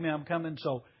 He's told me I'm coming,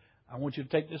 so I want you to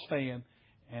take this fan.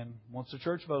 And once the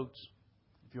church votes,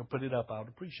 if you'll put it up, I would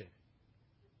appreciate it.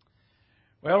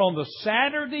 Well, on the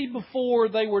Saturday before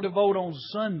they were to vote on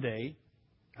Sunday,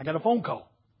 I got a phone call.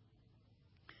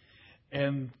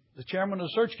 And the chairman of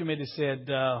the search committee said,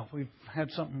 we've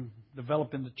had something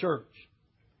develop in the church.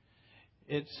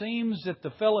 It seems that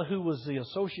the fellow who was the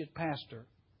associate pastor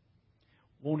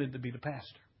wanted to be the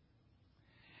pastor.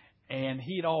 And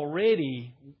he had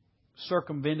already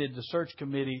circumvented the search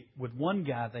committee with one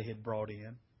guy they had brought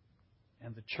in.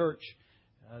 And the church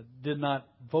did not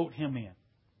vote him in.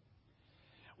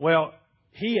 Well,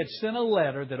 he had sent a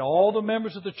letter that all the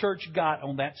members of the church got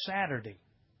on that Saturday,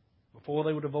 before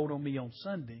they were to vote on me on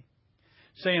Sunday,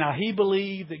 saying how he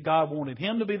believed that God wanted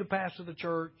him to be the pastor of the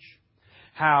church,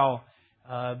 how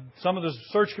some of the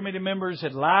search committee members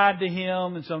had lied to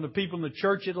him, and some of the people in the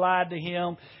church had lied to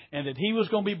him, and that he was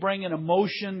going to be bringing a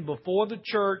motion before the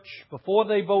church, before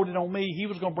they voted on me, he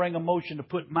was going to bring a motion to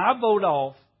put my vote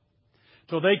off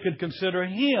so they could consider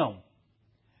him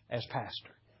as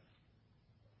pastor.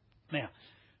 Now,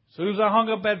 as soon as I hung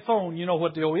up that phone, you know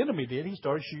what the old enemy did? He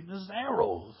started shooting his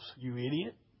arrows, you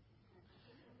idiot.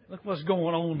 Look what's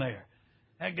going on there.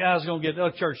 That guy's going to get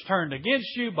the church turned against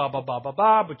you, blah, blah, blah, blah,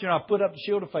 blah. But, I put up the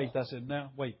shield of faith. I said,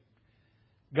 now, wait.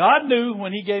 God knew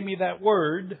when He gave me that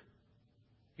word,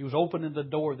 He was opening the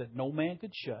door that no man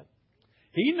could shut.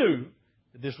 He knew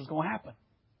that this was going to happen.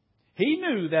 He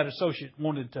knew that associate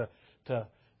wanted to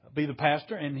be the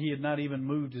pastor, and he had not even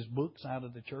moved his books out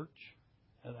of the church.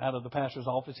 Out of the pastor's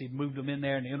office. He'd moved them in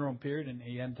there in the interim period, and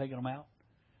he hadn't taken them out.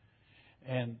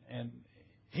 And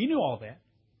he knew all that.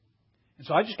 And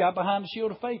so I just got behind the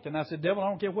shield of faith, and I said, devil, I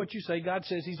don't care what you say. God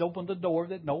says He's opened the door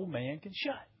that no man can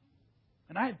shut.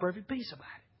 And I had perfect peace about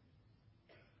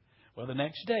it. Well, the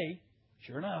next day,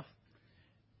 sure enough,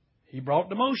 he brought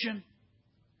the motion,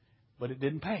 but it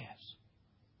didn't pass.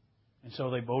 And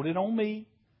so they voted on me,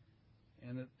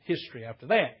 and the history after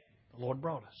that, the Lord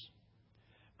brought us.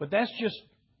 But that's just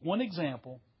one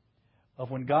example of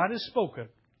when God has spoken,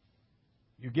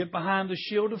 you get behind the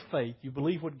shield of faith, you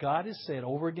believe what God has said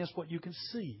over against what you can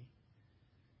see,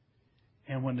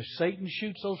 and when Satan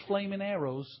shoots those flaming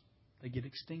arrows, they get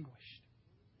extinguished.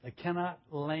 They cannot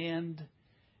land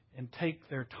and take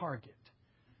their target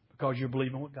because you're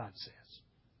believing what God says.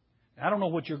 Now, I don't know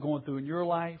what you're going through in your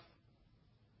life.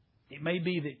 It may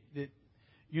be that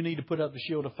you need to put up the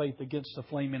shield of faith against the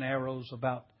flaming arrows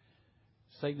about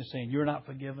Satan is saying, you're not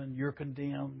forgiven, you're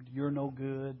condemned, you're no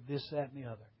good, this, that, and the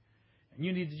other. And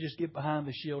you need to just get behind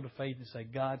the shield of faith and say,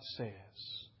 God says,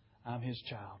 I'm His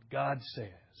child. God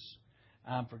says,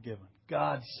 I'm forgiven.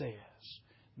 God says,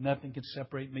 nothing can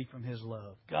separate me from His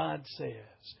love. God says,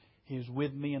 He is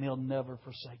with me and He'll never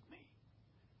forsake me.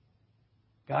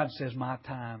 God says, my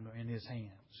time are in His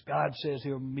hands. God says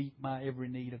He'll meet my every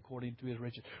need according to His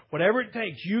riches. Whatever it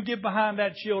takes, you get behind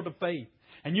that shield of faith.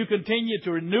 And you continue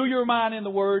to renew your mind in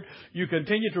the Word. You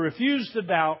continue to refuse to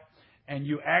doubt. and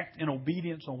you act in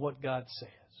obedience on what God says.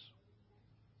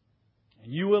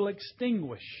 And you will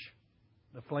extinguish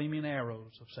the flaming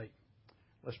arrows of Satan.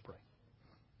 Let's pray.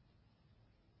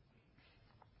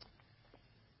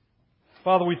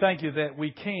 Father, we thank You that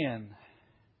we can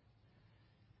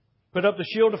put up the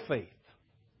shield of faith,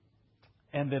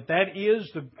 and that is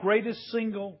the greatest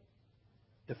single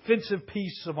defensive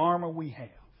piece of armor we have.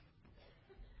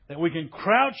 That we can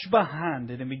crouch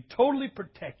behind it and be totally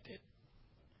protected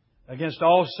against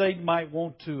all Satan might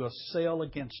want to assail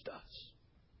against us.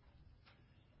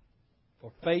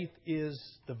 For faith is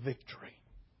the victory.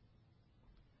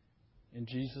 In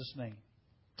Jesus' name,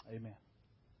 amen.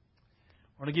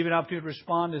 I want to give you an opportunity to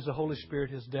respond as the Holy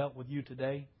Spirit has dealt with you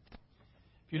today.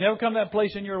 If you never come to that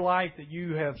place in your life that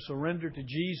you have surrendered to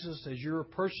Jesus as your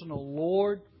personal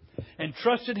Lord and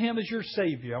trusted Him as your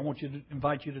Savior, I want to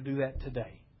invite you to do that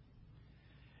today.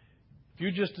 If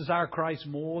you just desire Christ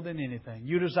more than anything,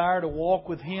 you desire to walk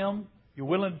with Him, you're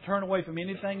willing to turn away from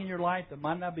anything in your life that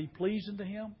might not be pleasing to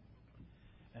Him.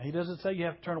 Now, He doesn't say you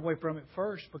have to turn away from it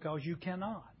first, because you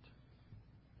cannot.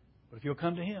 But if you'll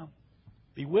come to Him,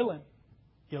 be willing,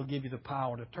 He'll give you the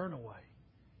power to turn away.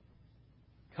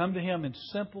 Come to Him in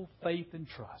simple faith and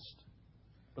trust,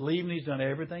 believing He's done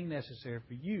everything necessary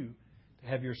for you to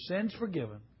have your sins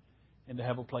forgiven and to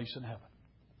have a place in heaven.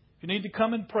 If you need to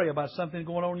come and pray about something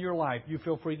going on in your life, you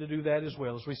feel free to do that as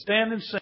well. As we stand and sing.